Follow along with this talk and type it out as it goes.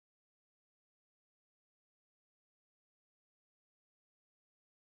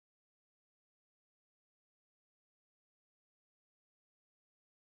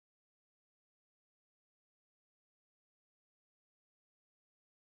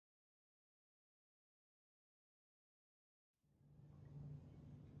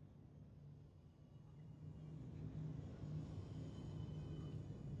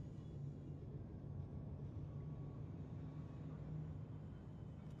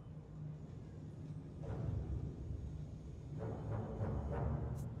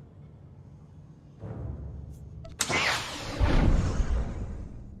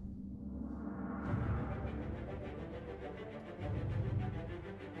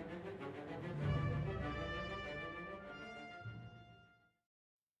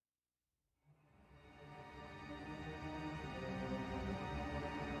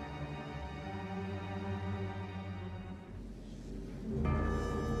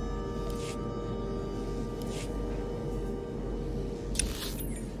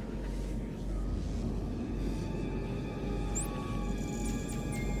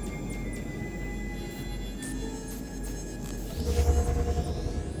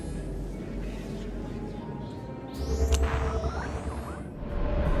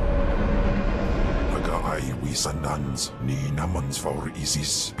sandans, ni namans for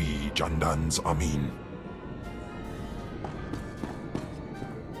isis, bi jandans amin.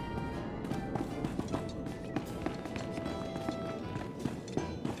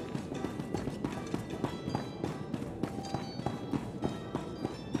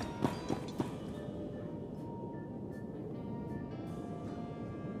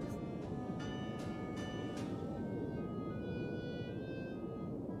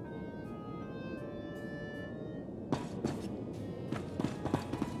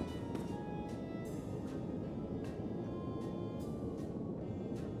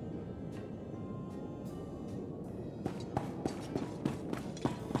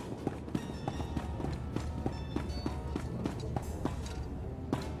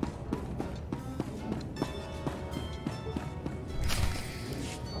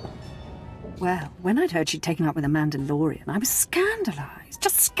 Well, when I'd heard she'd taken up with a Mandalorian, I was scandalized.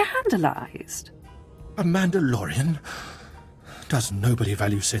 Just scandalized. A Mandalorian? Does nobody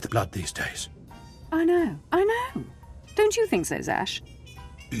value Sith blood these days? I know. Don't you think so, Zash?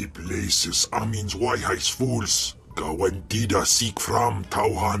 I places amins wajhajs fools. Gawen dida seek from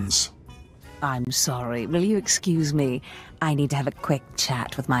Tauhans. I'm sorry. Will you excuse me? I need to have a quick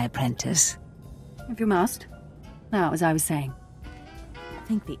chat with my apprentice. If you must. Now, as I was saying.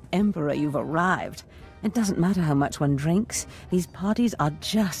 Thank the Emperor you've arrived. It doesn't matter how much one drinks. These parties are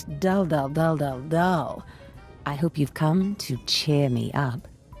just dull. I hope you've come to cheer me up.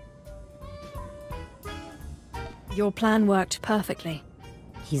 Your plan worked perfectly.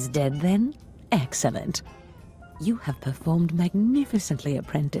 He's dead then? Excellent. You have performed magnificently,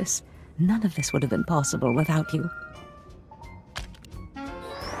 apprentice. None of this would have been possible without you.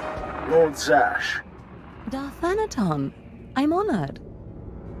 Lord Zash. Darthanaton, I'm honored.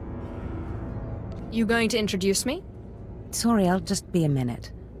 You going to introduce me? Sorry, I'll just be a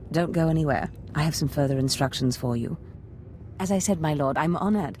minute. Don't go anywhere. I have some further instructions for you. As I said, my lord, I'm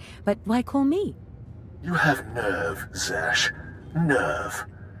honored, but why call me? You have nerve, Zash. Nerve.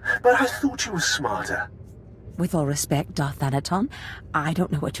 But I thought you were smarter. With all respect, Darthanaton, I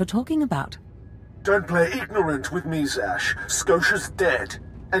don't know what you're talking about. Don't play ignorant with me, Zash. Scotia's dead,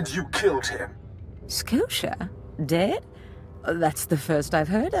 and you killed him. Scotia? Dead? That's the first I've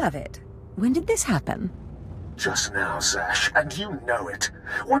heard of it. When did this happen? Just now, Zash, and you know it.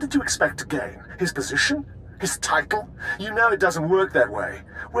 What did you expect to gain? His position? His title? You know it doesn't work that way.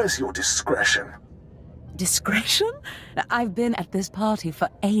 Where's your discretion? Discretion? I've been at this party for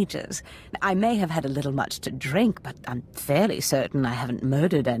ages. I may have had a little much to drink, but I'm fairly certain I haven't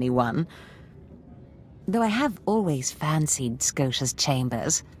murdered anyone. Though I have always fancied Scotia's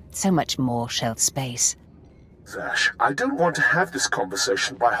chambers. So much more shelf space. Zash, I don't want to have this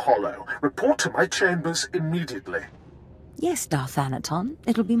conversation by hollow. Report to my chambers immediately. Yes, Darthanaton.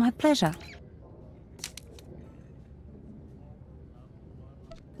 It'll be my pleasure.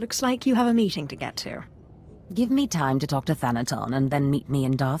 Looks like you have a meeting to get to. Give me time to talk to Thanaton and then meet me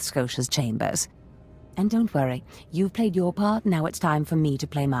in Darth Scotia's chambers. And don't worry, you've played your part, now it's time for me to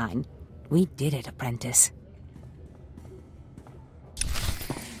play mine. We did it, apprentice.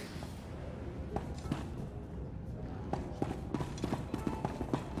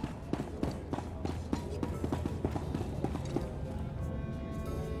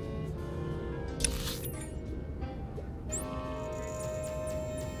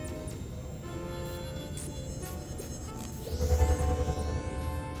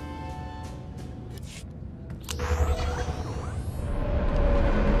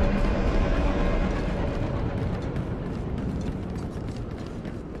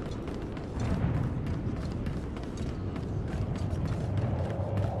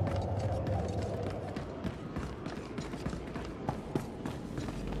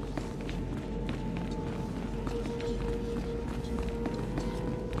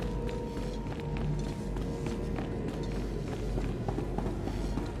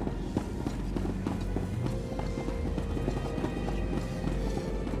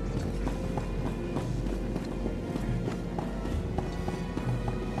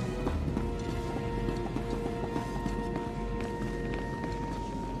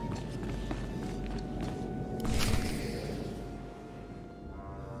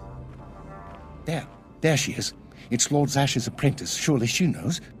 There she is. It's Lord Zash's apprentice. Surely she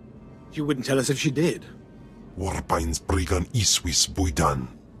knows. You wouldn't tell us if she did. Warpines brigan iswis buidan.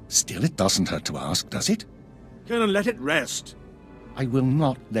 Still, it doesn't hurt to ask, does it? Colonel, let it rest. I will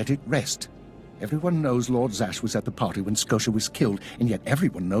not let it rest. Everyone knows Lord Zash was at the party when Scotia was killed, and yet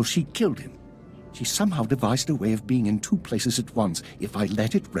everyone knows she killed him. She somehow devised a way of being in two places at once. If I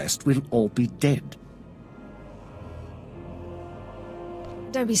let it rest, we'll all be dead.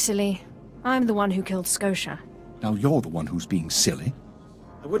 Don't be silly. I'm the one who killed Scotia. Now you're the one who's being silly.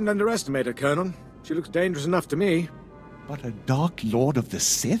 I wouldn't underestimate her, Colonel. She looks dangerous enough to me. But a Dark Lord of the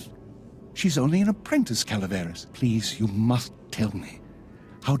Sith? She's only an apprentice, Calaveras. Please, you must tell me.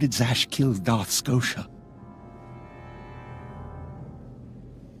 How did Zash kill Darth Scotia?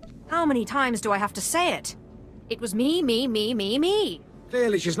 How many times do I have to say it? It was me, me, me, me, me.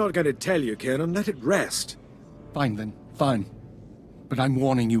 Clearly she's not going to tell you, Colonel. Let it rest. Fine then, fine. But I'm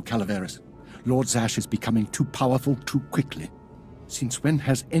warning you, Calaveras. Lord Zash is becoming too powerful too quickly. Since when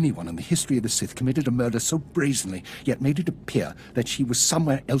has anyone in the history of the Sith committed a murder so brazenly, yet made it appear that she was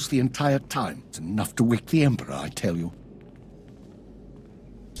somewhere else the entire time? It's enough to wake the Emperor, I tell you.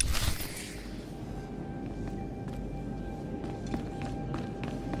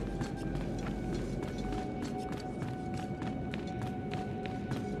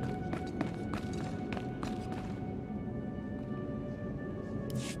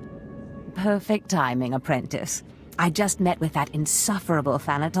 Perfect timing, apprentice. I just met with that insufferable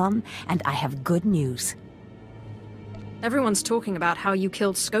Thanaton, and I have good news. Everyone's talking about how you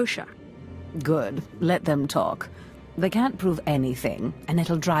killed Scotia. Good. Let them talk. They can't prove anything, and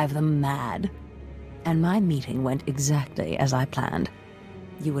it'll drive them mad. And my meeting went exactly as I planned.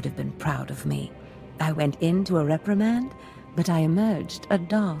 You would have been proud of me. I went into a reprimand, but I emerged a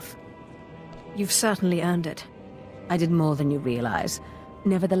Darth. You've certainly earned it. I did more than you realize.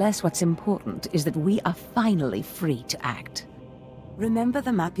 Nevertheless, what's important is that we are finally free to act. Remember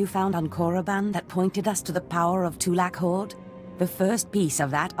the map you found on Korriban that pointed us to the power of Tulak Horde? The first piece of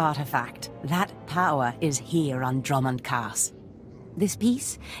that artifact, that power is here on Drummond Cass. This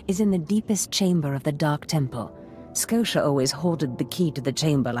piece is in the deepest chamber of the Dark Temple. Scotia always hoarded the key to the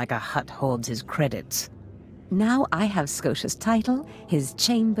chamber like a Hutt hoards his credits. Now I have Scotia's title, his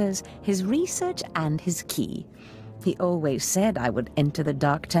chambers, his research, and his key. He always said I would enter the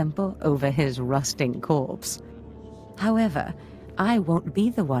Dark Temple over his rusting corpse. However, I won't be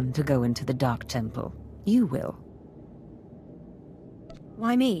the one to go into the Dark Temple. You will.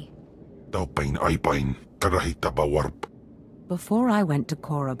 Why me? Before I went to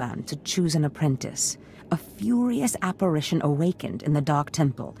Korriban to choose an apprentice, a furious apparition awakened in the Dark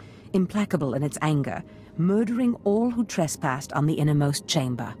Temple, implacable in its anger, murdering all who trespassed on the innermost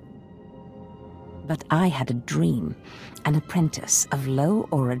chamber. But I had a dream. An apprentice of low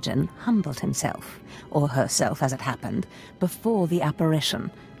origin humbled himself, or herself as it happened, before the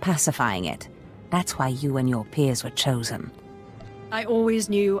apparition, pacifying it. That's why you and your peers were chosen. I always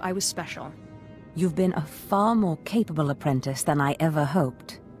knew I was special. You've been a far more capable apprentice than I ever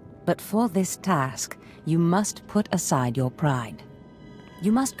hoped. But for this task, you must put aside your pride.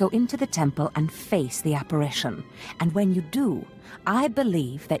 You must go into the temple and face the apparition. And when you do, I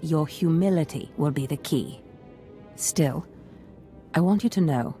believe that your humility will be the key. Still, I want you to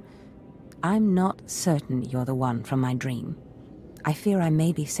know, I'm not certain you're the one from my dream. I fear I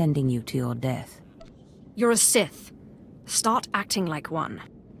may be sending you to your death. You're a Sith. Start acting like one.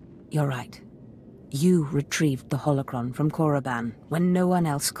 You're right. You retrieved the holocron from Korriban when no one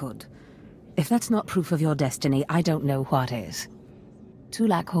else could. If that's not proof of your destiny, I don't know what is.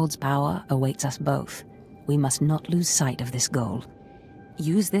 Tulak Horde's power awaits us both. We must not lose sight of this goal.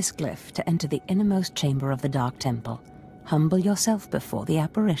 Use this glyph to enter the innermost chamber of the Dark Temple. Humble yourself before the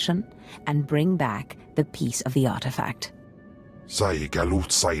apparition, and bring back the piece of the artifact. Sai galut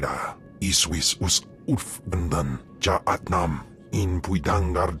saira, iswis us urf bendan, ja atnam, in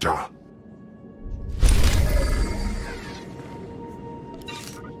puidangarja.